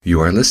You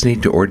are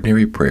listening to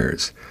Ordinary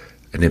Prayers,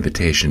 an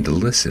invitation to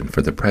listen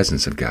for the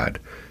presence of God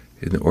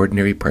in the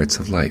ordinary parts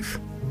of life.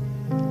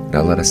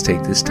 Now let us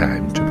take this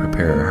time to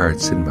prepare our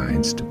hearts and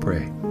minds to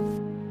pray.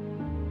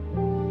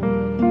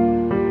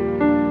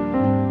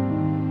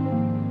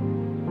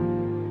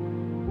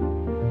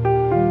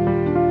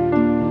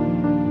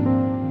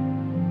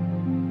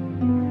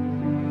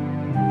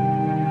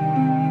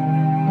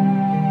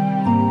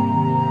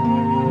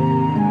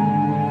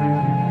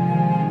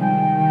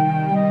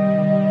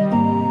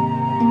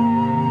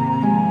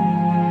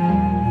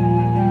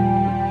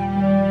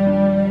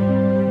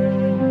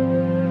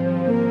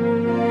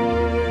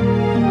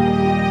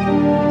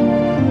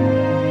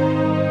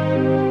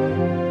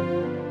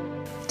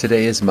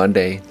 Today is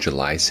Monday,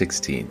 July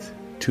 16th,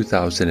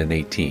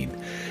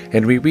 2018,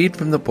 and we read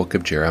from the book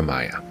of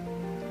Jeremiah.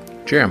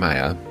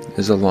 Jeremiah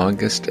is the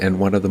longest and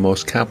one of the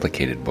most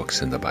complicated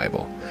books in the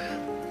Bible.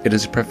 It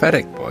is a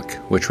prophetic book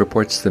which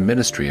reports the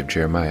ministry of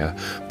Jeremiah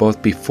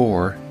both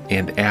before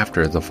and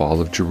after the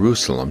fall of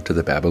Jerusalem to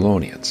the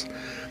Babylonians.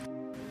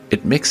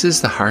 It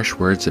mixes the harsh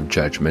words of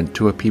judgment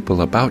to a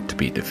people about to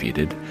be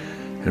defeated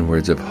and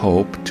words of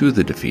hope to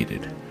the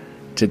defeated.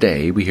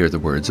 Today we hear the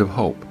words of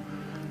hope.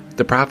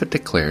 The prophet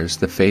declares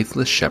the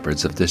faithless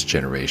shepherds of this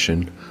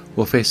generation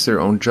will face their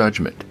own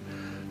judgment,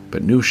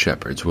 but new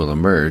shepherds will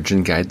emerge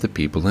and guide the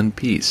people in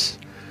peace.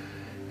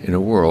 In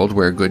a world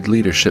where good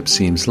leadership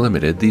seems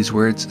limited, these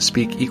words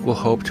speak equal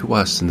hope to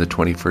us in the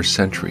 21st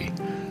century.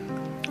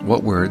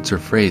 What words or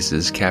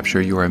phrases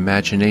capture your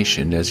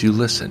imagination as you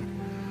listen?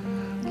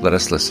 Let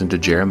us listen to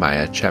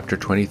Jeremiah chapter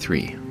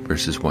 23,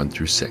 verses 1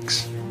 through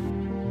 6.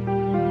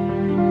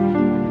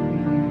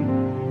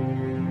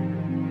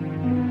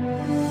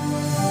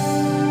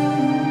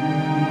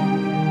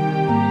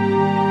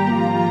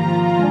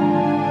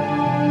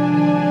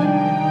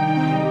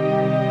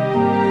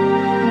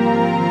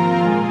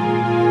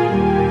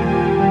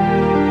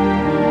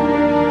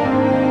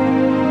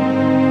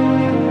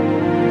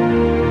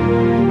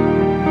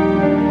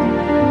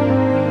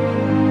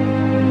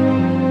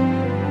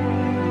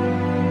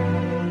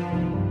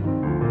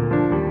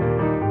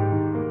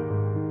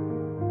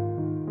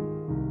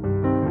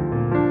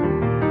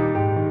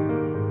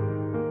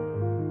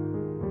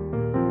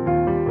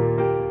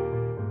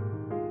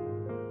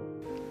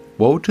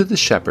 Woe to the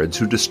shepherds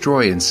who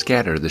destroy and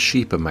scatter the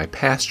sheep of my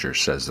pasture,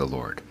 says the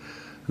Lord.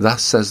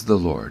 Thus says the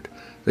Lord,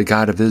 the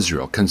God of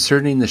Israel,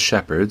 concerning the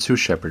shepherds who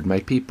shepherd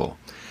my people.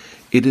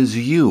 It is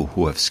you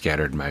who have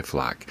scattered my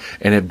flock,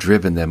 and have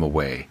driven them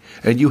away,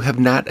 and you have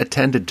not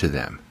attended to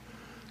them.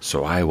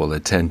 So I will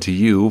attend to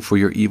you for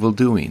your evil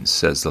doings,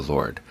 says the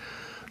Lord.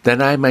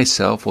 Then I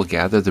myself will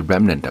gather the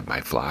remnant of my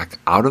flock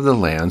out of the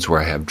lands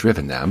where I have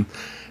driven them,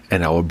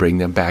 and I will bring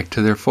them back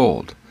to their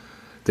fold.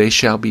 They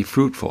shall be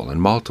fruitful and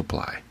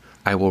multiply.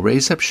 I will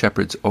raise up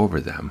shepherds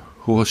over them,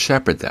 who will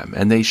shepherd them,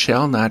 and they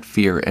shall not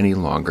fear any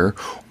longer,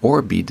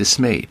 or be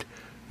dismayed,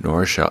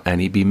 nor shall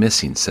any be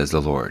missing, says the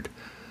Lord.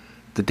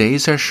 The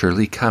days are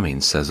surely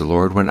coming, says the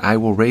Lord, when I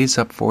will raise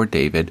up for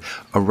David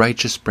a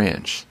righteous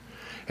branch,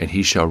 and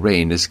he shall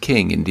reign as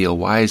king and deal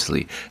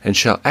wisely, and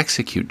shall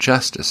execute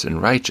justice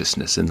and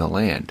righteousness in the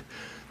land.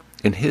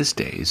 In his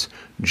days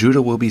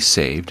Judah will be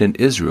saved, and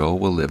Israel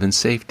will live in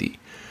safety,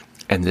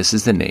 and this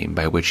is the name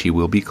by which he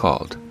will be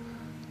called.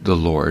 The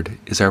Lord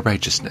is our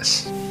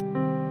righteousness.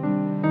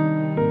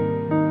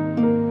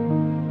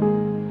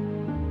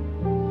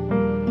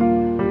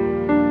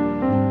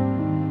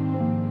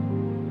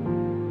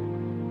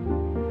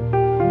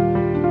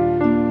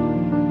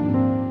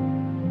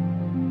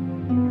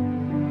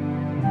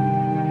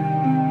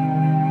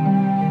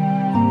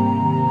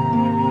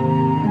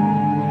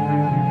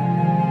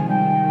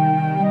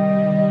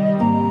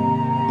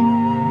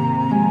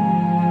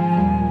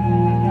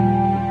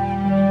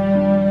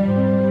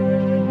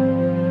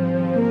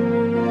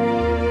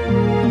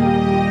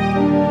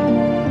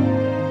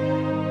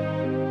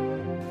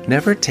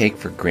 Never take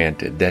for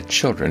granted that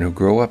children who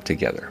grow up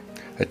together,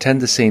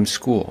 attend the same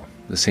school,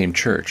 the same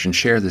church, and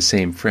share the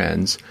same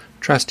friends,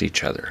 trust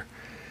each other.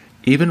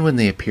 Even when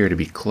they appear to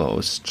be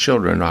close,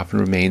 children often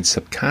remain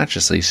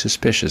subconsciously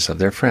suspicious of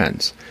their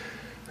friends.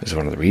 This is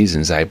one of the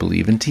reasons I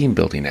believe in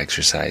team-building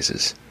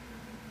exercises.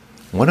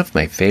 One of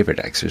my favorite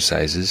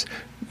exercises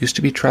used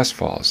to be trust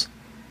falls.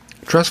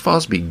 Trust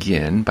falls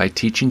begin by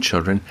teaching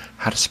children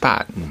how to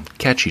spot and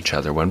catch each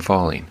other when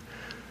falling.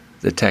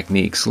 The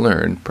techniques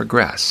learned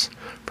progress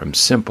from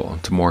simple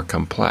to more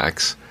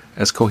complex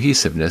as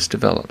cohesiveness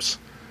develops.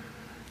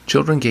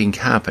 Children gain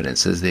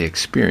confidence as they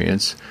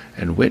experience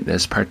and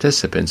witness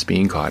participants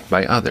being caught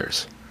by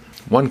others.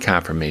 One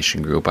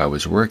confirmation group I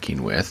was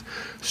working with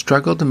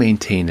struggled to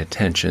maintain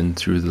attention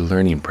through the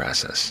learning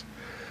process.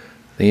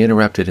 They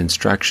interrupted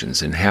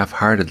instructions and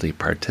half-heartedly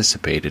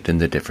participated in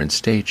the different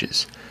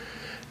stages.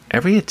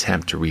 Every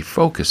attempt to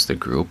refocus the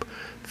group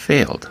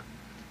failed.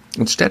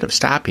 Instead of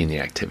stopping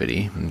the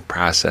activity and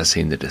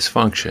processing the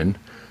dysfunction,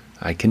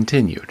 I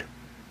continued.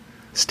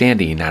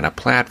 Standing on a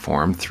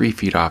platform 3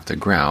 feet off the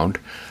ground,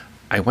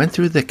 I went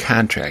through the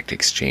contract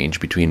exchange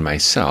between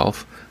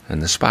myself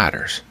and the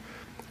spotters.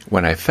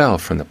 When I fell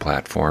from the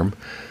platform,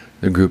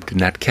 the group did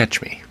not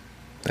catch me.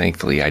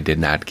 Thankfully, I did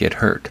not get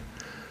hurt.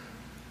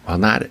 While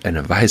not an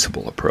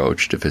advisable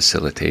approach to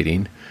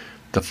facilitating,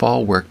 the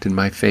fall worked in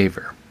my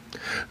favor.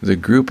 The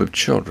group of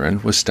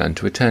children was stunned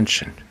to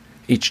attention.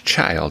 Each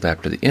child,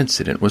 after the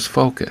incident, was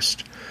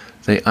focused.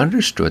 They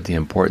understood the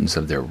importance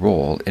of their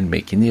role in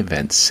making the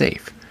event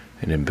safe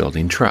and in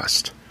building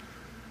trust.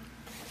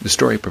 The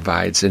story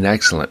provides an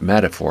excellent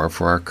metaphor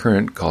for our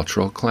current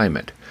cultural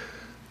climate.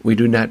 We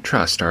do not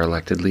trust our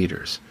elected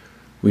leaders.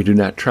 We do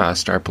not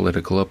trust our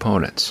political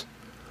opponents.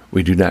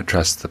 We do not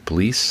trust the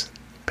police,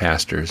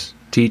 pastors,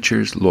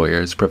 teachers,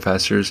 lawyers,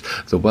 professors,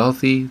 the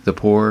wealthy, the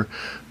poor,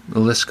 the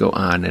list go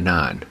on and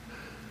on.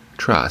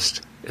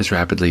 Trust is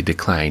rapidly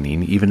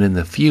declining even in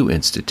the few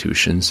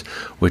institutions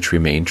which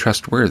remain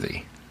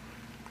trustworthy.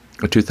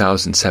 A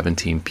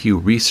 2017 Pew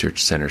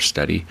Research Center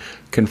study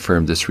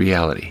confirmed this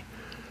reality.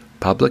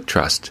 Public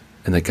trust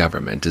in the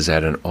government is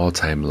at an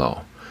all-time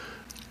low.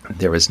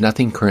 There is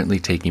nothing currently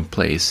taking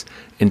place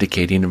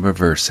indicating a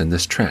reverse in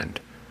this trend.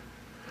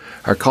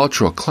 Our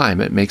cultural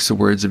climate makes the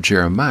words of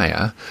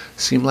Jeremiah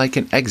seem like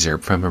an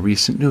excerpt from a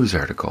recent news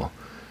article.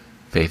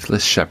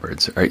 Faithless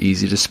shepherds are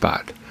easy to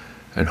spot,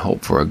 and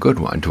hope for a good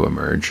one to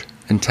emerge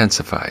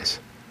intensifies.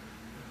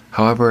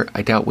 However,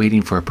 I doubt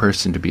waiting for a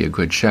person to be a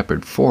good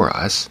shepherd for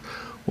us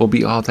will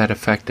be all that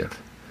effective.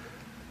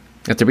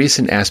 At the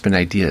recent Aspen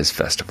Ideas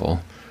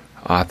Festival,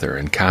 author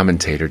and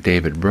commentator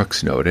David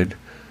Brooks noted,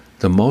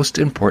 "The most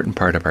important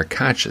part of our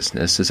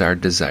consciousness is our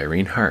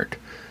desiring heart.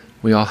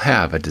 We all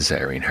have a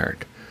desiring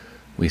heart.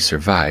 We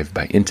survive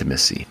by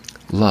intimacy.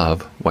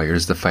 Love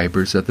wires the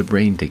fibers of the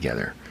brain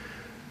together."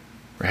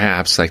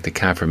 Perhaps, like the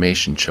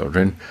confirmation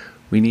children,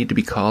 we need to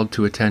be called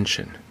to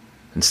attention.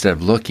 Instead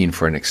of looking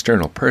for an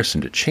external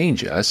person to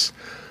change us,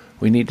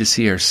 we need to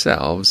see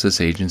ourselves as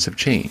agents of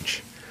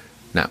change,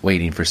 not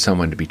waiting for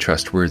someone to be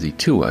trustworthy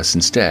to us,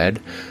 instead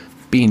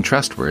being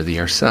trustworthy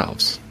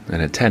ourselves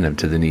and attentive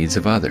to the needs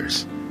of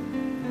others.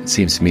 It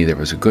seems to me there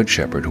was a good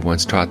shepherd who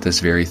once taught this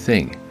very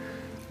thing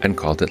and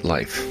called it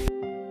life.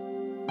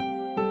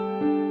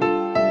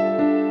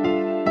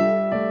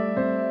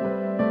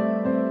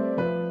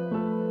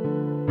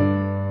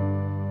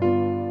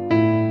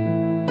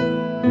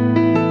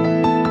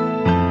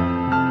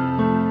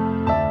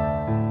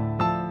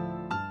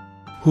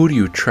 Who do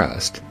you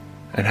trust,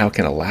 and how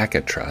can a lack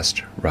of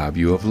trust rob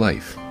you of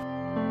life?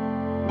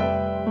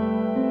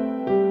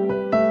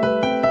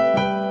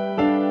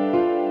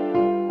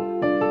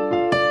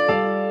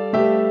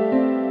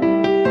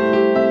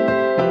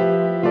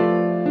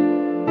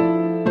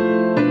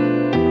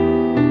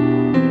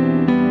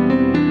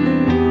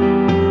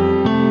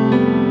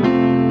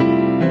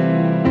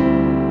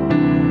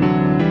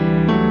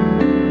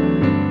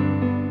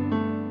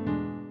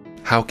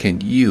 How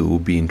can you,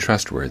 being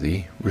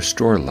trustworthy,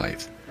 restore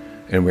life?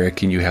 And where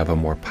can you have a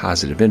more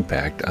positive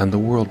impact on the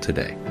world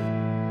today?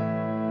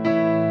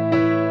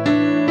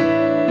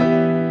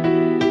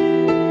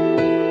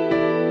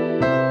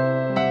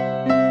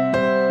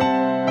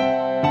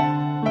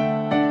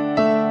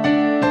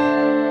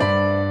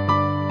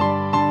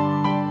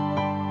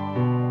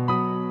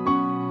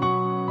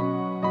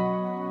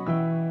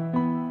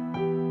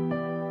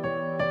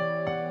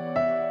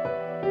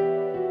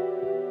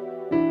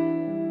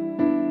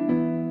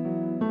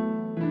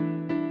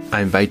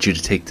 I invite you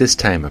to take this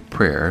time of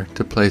prayer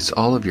to place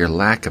all of your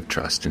lack of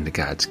trust into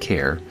God's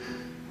care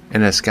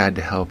and ask God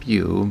to help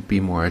you be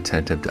more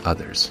attentive to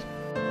others.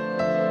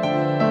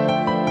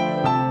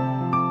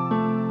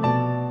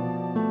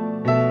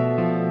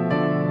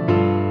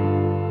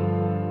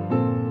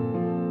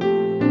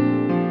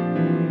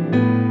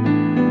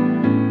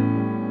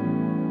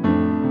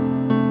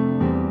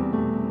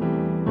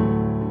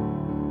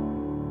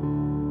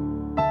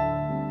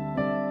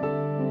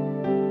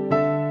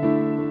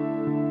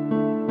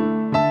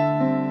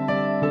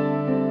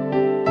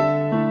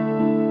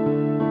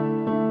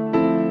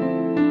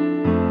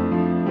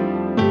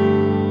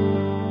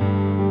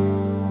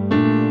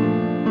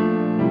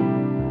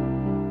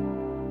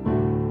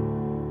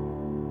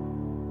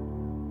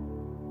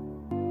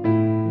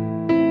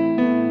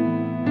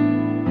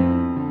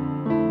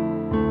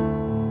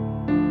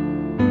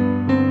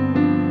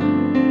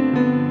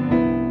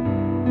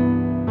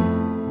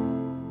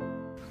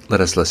 Let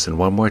us listen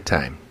one more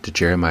time to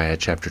Jeremiah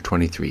chapter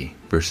 23,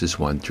 verses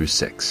 1 through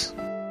 6.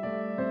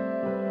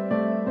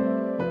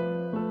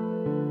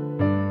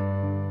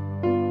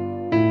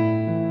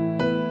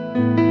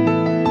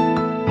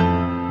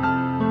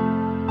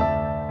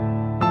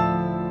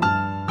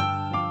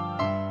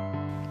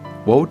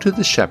 Woe to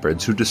the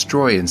shepherds who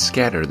destroy and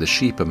scatter the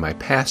sheep of my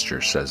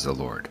pasture, says the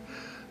Lord.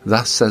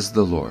 Thus says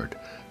the Lord,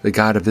 the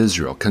God of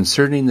Israel,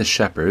 concerning the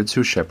shepherds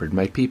who shepherd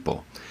my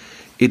people.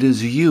 It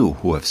is you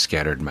who have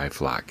scattered my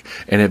flock,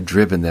 and have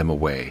driven them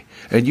away,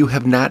 and you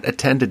have not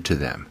attended to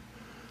them.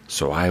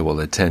 So I will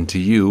attend to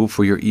you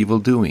for your evil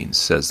doings,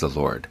 says the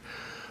Lord.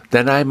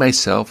 Then I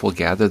myself will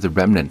gather the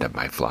remnant of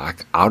my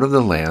flock out of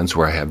the lands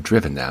where I have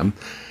driven them,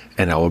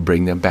 and I will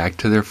bring them back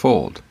to their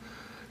fold.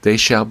 They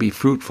shall be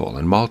fruitful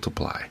and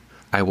multiply.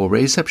 I will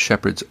raise up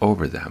shepherds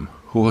over them,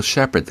 who will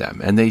shepherd them,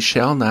 and they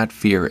shall not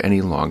fear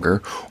any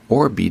longer,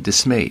 or be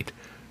dismayed,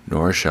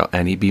 nor shall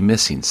any be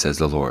missing, says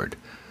the Lord.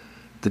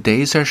 The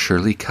days are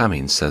surely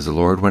coming, says the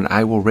Lord, when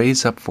I will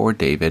raise up for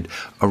David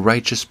a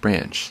righteous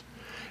branch,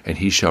 and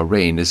he shall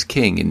reign as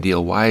king and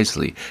deal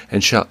wisely,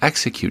 and shall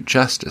execute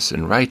justice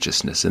and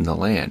righteousness in the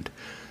land.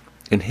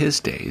 In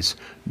his days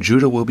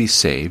Judah will be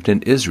saved,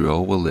 and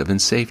Israel will live in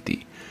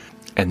safety.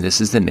 And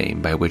this is the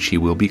name by which he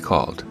will be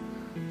called: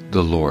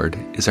 The Lord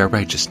is our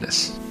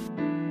righteousness.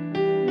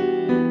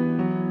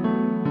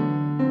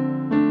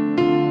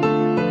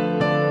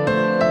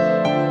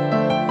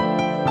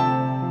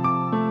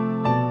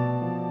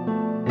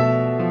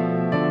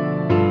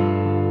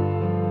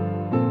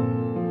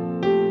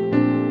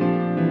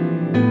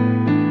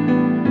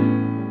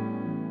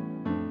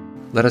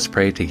 Let us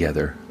pray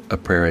together a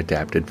prayer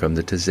adapted from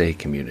the Taizé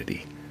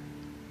community.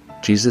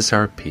 Jesus,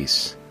 our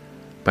peace,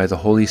 by the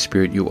Holy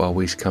Spirit you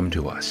always come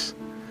to us.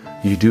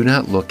 You do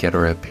not look at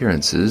our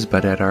appearances,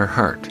 but at our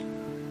heart.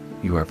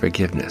 You are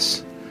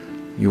forgiveness.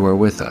 You are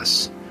with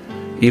us,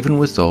 even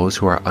with those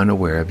who are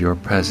unaware of your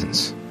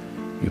presence.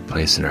 You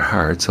place in our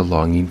hearts a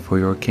longing for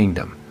your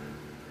kingdom.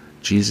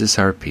 Jesus,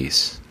 our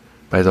peace,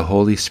 by the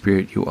Holy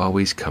Spirit you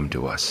always come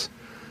to us,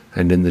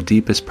 and in the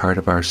deepest part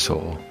of our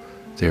soul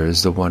there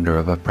is the wonder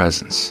of a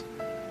presence.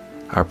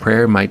 Our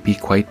prayer might be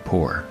quite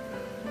poor,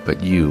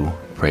 but you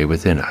pray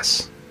within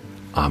us.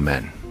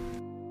 Amen.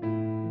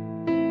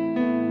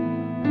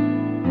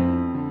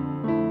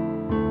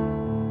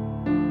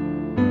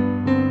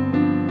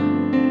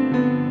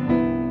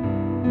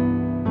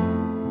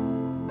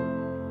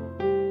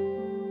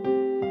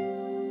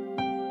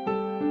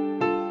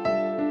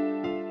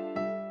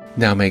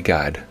 Now may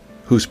God,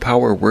 whose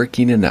power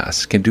working in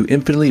us can do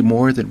infinitely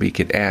more than we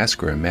could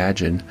ask or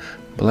imagine,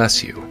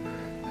 bless you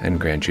and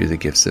grant you the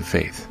gifts of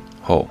faith,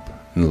 hope,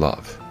 and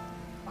love.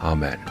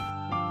 Amen.